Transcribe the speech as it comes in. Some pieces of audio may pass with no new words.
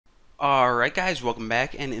Alright guys, welcome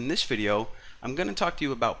back, and in this video I'm going to talk to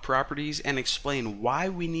you about properties and explain why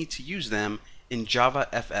we need to use them in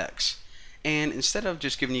JavaFX. And instead of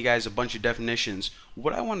just giving you guys a bunch of definitions,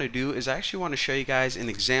 what I want to do is I actually want to show you guys an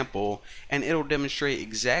example, and it'll demonstrate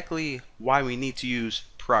exactly why we need to use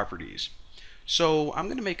properties. So I'm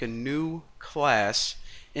going to make a new class,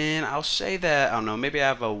 and I'll say that, I don't know, maybe I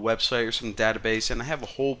have a website or some database and I have a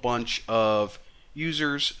whole bunch of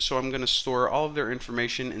users, so I'm going to store all of their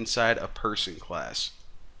information inside a person class.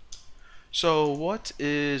 So what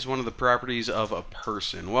is one of the properties of a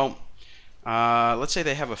person? Well, let's say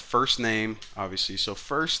they have a first name, obviously. So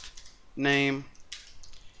first name,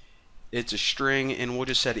 it's a string, and we'll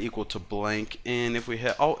just set it equal to blank. And if we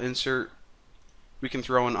hit Alt Insert, we can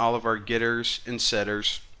throw in all of our getters and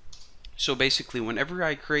setters. So basically, whenever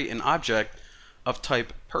I create an object of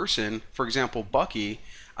type person, for example Bucky,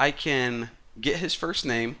 I can get his first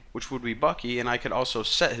name, which would be Bucky, and I could also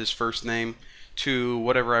set his first name to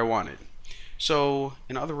whatever I wanted. So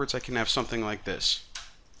in other words, I can have something like this.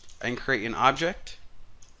 I can create an object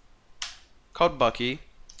called Bucky,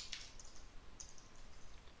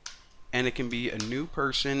 and it can be a new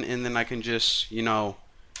person, and then I can just,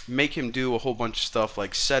 make him do a whole bunch of stuff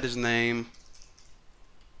like set his name.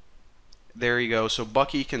 There you go. So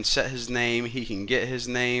Bucky can set his name, he can get his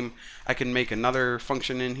name. I can make another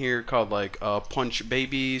function in here called like punch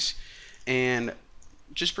babies, and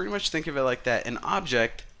just pretty much think of it like that. An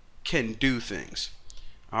object can do things.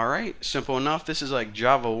 Alright, simple enough. This is like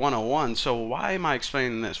Java 101. So why am I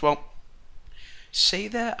explaining this? Well, say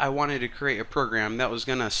that I wanted to create a program that was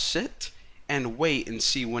gonna sit and wait and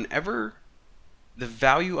see whenever the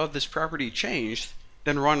value of this property changed,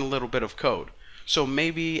 then run a little bit of code. So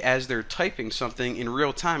maybe as they're typing something in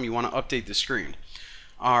real time, you want to update the screen.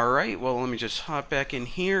 Alright, well, let me just hop back in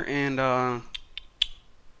here, and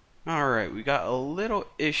alright, we got a little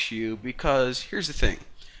issue, because here's the thing.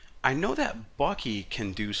 I know that Bucky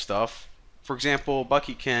can do stuff. For example,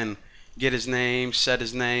 Bucky can get his name, set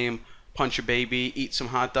his name, punch a baby, eat some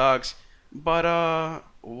hot dogs. But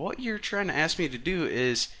what you're trying to ask me to do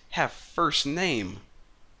is have first name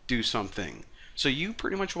do something. So you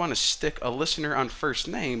pretty much want to stick a listener on first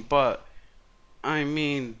name, but I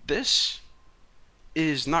mean, this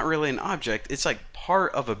is not really an object. It's like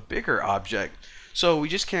part of a bigger object. So we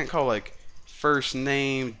just can't call like first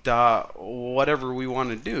name dot whatever we want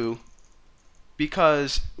to do,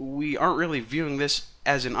 because we aren't really viewing this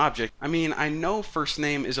as an object. I mean, I know first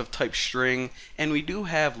name is of type string, and we do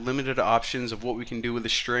have limited options of what we can do with a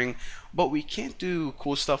string, but we can't do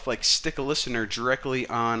cool stuff like stick a listener directly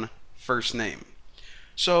on first name.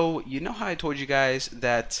 So you know how I told you guys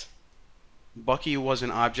that Bucky was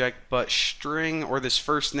an object, but string, or this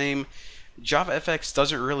first name, JavaFX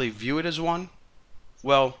doesn't really view it as one?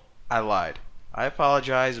 Well, I lied. I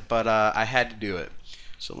apologize, but I had to do it.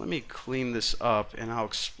 So let me clean this up, and I'll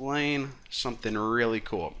explain something really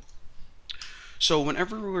cool. So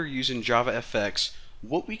whenever we're using JavaFX,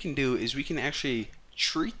 what we can do is we can actually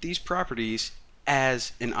treat these properties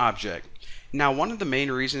as an object. Now, one of the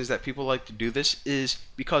main reasons that people like to do this is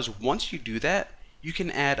because once you do that, you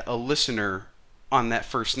can add a listener on that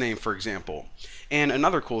first name, for example. And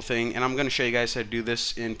another cool thing, and I'm going to show you guys how to do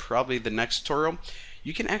this in probably the next tutorial,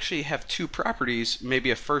 you can actually have two properties,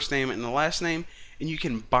 maybe a first name and a last name, and you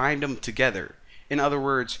can bind them together. In other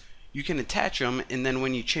words, you can attach them, and then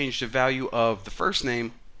when you change the value of the first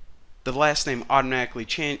name, the last name automatically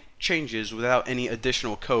changes without any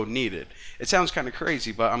additional code needed. It sounds kind of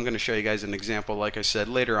crazy, but I'm going to show you guys an example, like I said,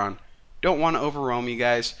 later on. Don't want to overwhelm you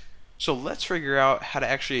guys, so let's figure out how to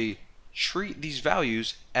actually treat these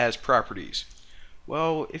values as properties.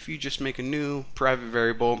 Well, if you just make a new private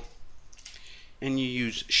variable and you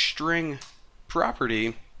use string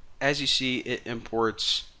property, as you see, it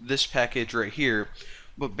imports this package right here.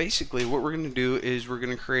 But basically what we're going to do is we're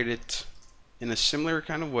going to create it in a similar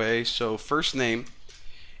kind of way. So first name,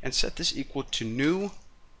 and set this equal to new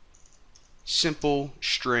simple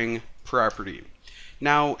string property.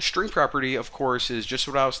 Now, string property, of course, is just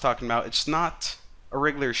what I was talking about. It's not a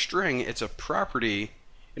regular string, it's a property.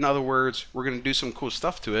 In other words, we're going to do some cool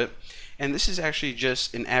stuff to it, and this is actually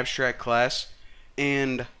just an abstract class.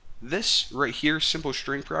 And this right here, simple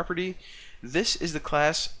string property, this is the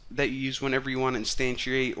class that you use whenever you want to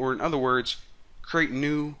instantiate, or in other words, create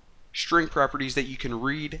new string properties that you can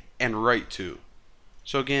read and write to.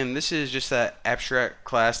 So again, this is just that abstract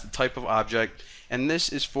class, the type of object, and this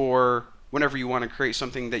is for whenever you want to create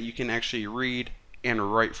something that you can actually read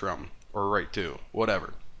and write from, or write to,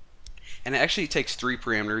 whatever. And it actually takes 3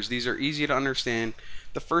 parameters. These are easy to understand.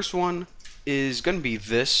 The first one is going to be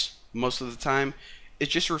this most of the time. It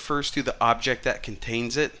just refers to the object that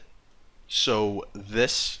contains it. so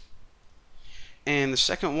this. And the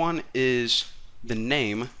second one is the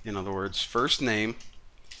name, in other words, first name.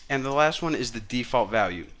 And the last one is the default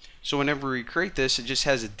value. So whenever we create this, it just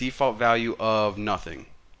has a default value of nothing,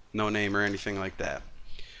 no name or anything like that.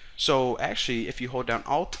 So actually, if you hold down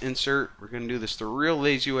Alt Insert, we're going to do this the real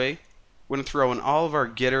lazy way. We're going to throw in all of our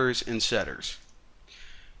getters and setters.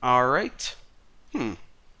 Alright.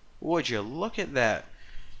 Would you look at that?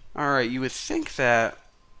 Alright, you would think that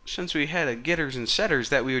since we had a getters and setters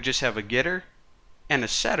that we would just have a getter and a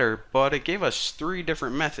setter, but it gave us 3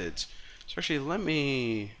 different methods. So actually, let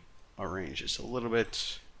me arrange this a little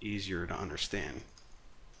bit easier to understand.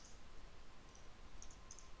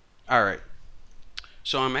 Alright.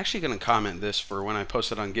 So I'm actually going to comment this for when I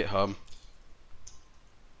post it on GitHub.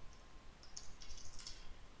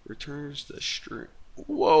 Returns the string.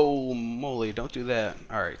 Whoa, moly, don't do that.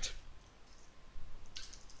 Alright.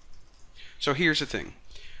 So here's the thing.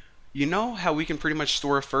 You know how we can pretty much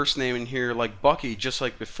store a first name in here like Bucky, just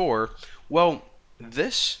like before? Well,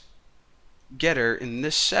 this getter and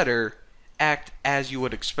this setter act as you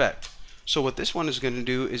would expect. So what this one is going to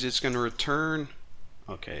do is it's going to return,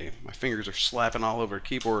 okay, my fingers are slapping all over the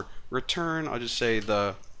keyboard, return, I'll just say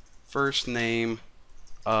the first name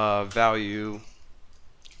value,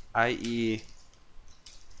 i.e.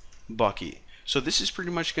 Bucky. So this is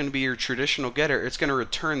pretty much going to be your traditional getter. It's going to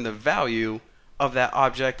return the value of that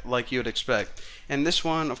object like you would expect. And this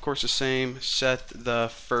one, of course, the same, set the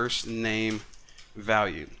first name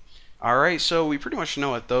value. Alright, so we pretty much know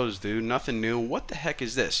what those do. Nothing new. What the heck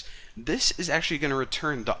is this? This is actually going to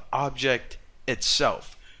return the object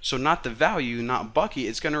itself. So not the value, not Bucky.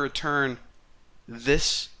 It's going to return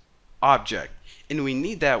this object. And we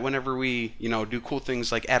need that whenever we, do cool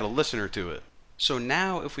things like add a listener to it. So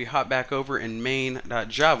now if we hop back over in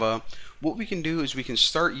main.java, what we can do is we can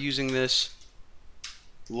start using this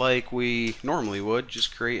like we normally would.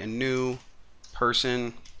 Just create a new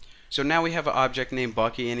person. So now we have an object named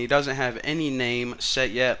Bucky and he doesn't have any name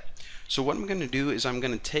set yet. So what I'm going to do is I'm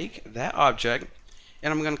going to take that object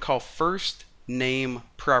and I'm going to call first name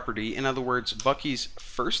property. In other words, Bucky's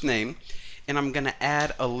first name, and I'm going to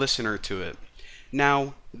add a listener to it.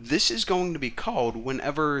 Now, this is going to be called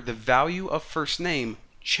whenever the value of first name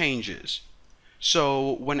changes.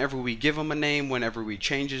 So whenever we give him a name, whenever we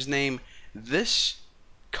change his name, this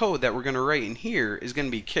code that we're going to write in here is going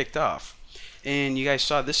to be kicked off. And you guys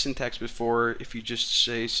saw this syntax before. If you just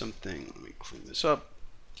say something, let me clean this up.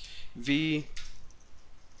 V,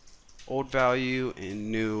 old value,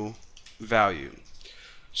 and new value.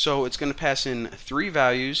 So it's going to pass in 3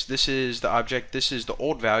 values. This is the object, this is the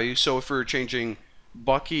old value. So if we're changing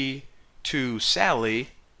Bucky to Sally,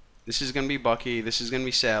 this is going to be Bucky, this is going to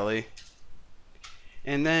be Sally.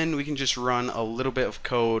 And then we can just run a little bit of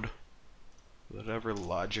code, whatever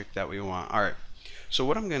logic that we want. Alright, so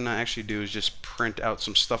what I'm going to actually do is just print out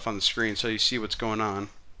some stuff on the screen so you see what's going on.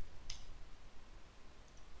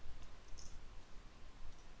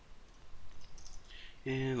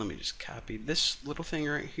 And let me just copy this little thing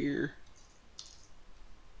right here.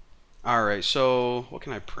 Alright, so what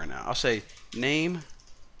can I print out? I'll say name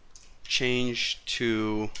change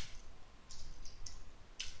to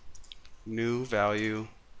new value.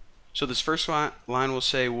 So this first line will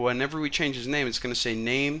say whenever we change his name, it's going to say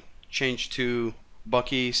name change to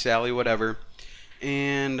Bucky, Sally, whatever.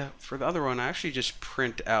 And for the other one, I actually just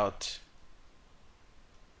print out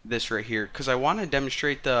this right here because I want to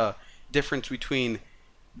demonstrate the difference between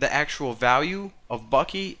the actual value of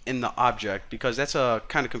Bucky in the object, because that's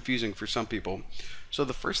kind of confusing for some people. So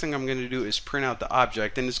the first thing I'm going to do is print out the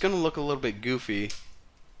object, and it's going to look a little bit goofy,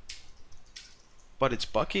 but it's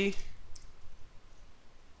Bucky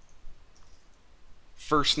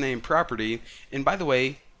first name property. And by the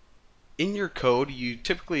way, in your code you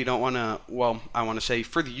typically don't want to, well, I want to say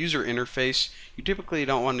for the user interface, you typically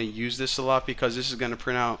don't want to use this a lot because this is going to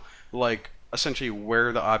print out like essentially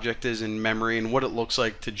where the object is in memory and what it looks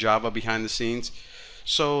like to Java behind the scenes.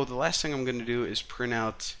 So the last thing I'm going to do is print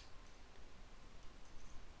out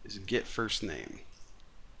is get first name.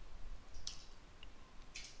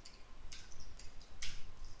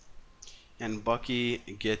 And Bucky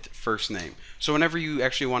get first name. So whenever you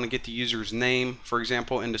actually want to get the user's name, for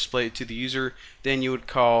example, and display it to the user, then you would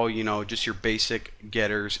call, just your basic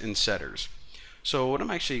getters and setters. So what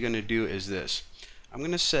I'm actually going to do is this. I'm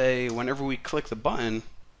going to say whenever we click the button,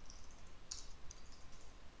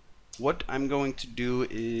 what I'm going to do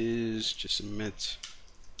is just submit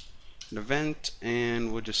an event,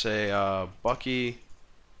 and we'll just say Bucky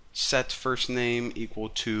set first name equal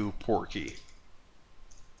to Porky.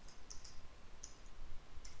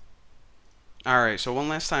 Alright, so one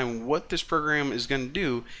last time, what this program is going to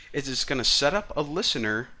do is it's going to set up a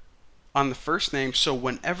listener on the first name, so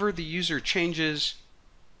whenever the user changes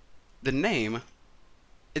the name,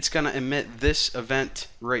 it's going to emit this event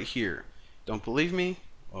right here. Don't believe me?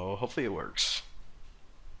 Oh, hopefully it works.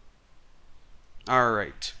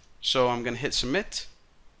 Alright, so I'm going to hit submit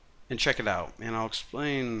and check it out, and I'll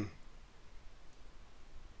explain.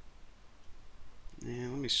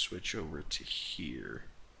 And let me switch over to here.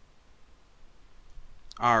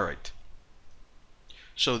 Alright,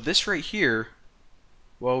 so this right here,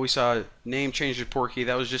 well, we saw name changed to Porky.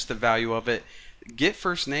 That was just the value of it. Get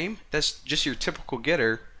first name, that's just your typical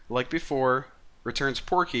getter, like before, returns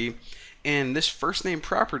Porky. And this first name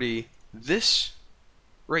property, this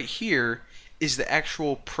right here, is the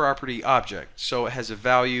actual property object. So it has a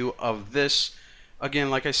value of this.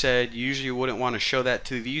 Again, like I said, you usually wouldn't want to show that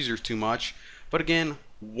to the user too much. But again,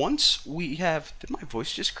 once we have, did my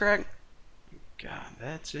voice just crack? God,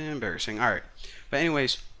 that's embarrassing. Alright, but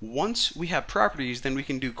anyways, once we have properties, then we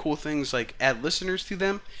can do cool things like add listeners to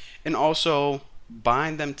them and also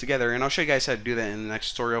bind them together. And I'll show you guys how to do that in the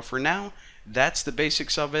next tutorial. For now, that's the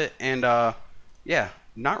basics of it. And yeah,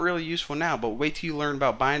 not really useful now, but wait till you learn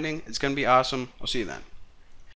about binding. It's going to be awesome. I'll see you then.